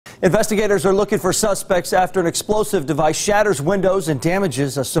Investigators are looking for suspects after an explosive device shatters windows and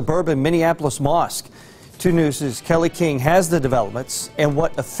damages a suburban Minneapolis mosque. 2 News' Kelly King has the developments and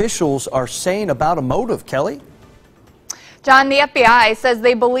what officials are saying about a motive. Kelly? John, the FBI says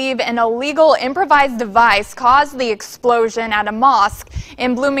they believe an illegal improvised device caused the explosion at a mosque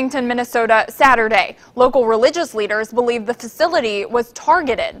in Bloomington, Minnesota, Saturday. Local religious leaders believe the facility was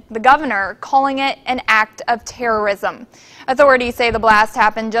targeted, the governor calling it an act of terrorism. Authorities say the blast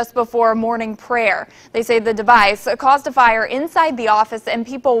happened just before morning prayer. They say the device caused a fire inside the office and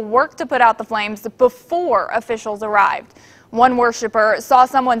people worked to put out the flames before officials arrived. One worshiper saw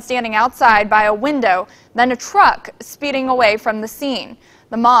someone standing outside by a window, then a truck speeding away from the scene.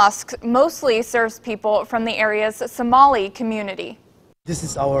 The mosque mostly serves people from the area's Somali community. This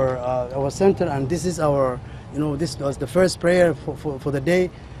is our center, and this is our, this was the first prayer for the day,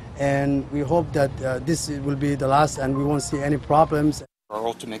 and we hope that this will be the last and we won't see any problems. Our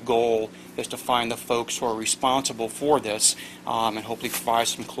ultimate goal is to find the folks who are responsible for this and hopefully provide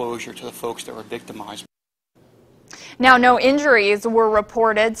some closure to the folks that were victimized. Now, no injuries were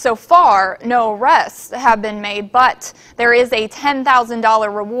reported. So far, no arrests have been made, but there is a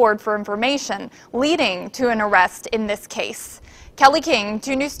 $10,000 reward for information leading to an arrest in this case. Kelly King,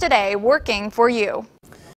 2 News Today, working for you.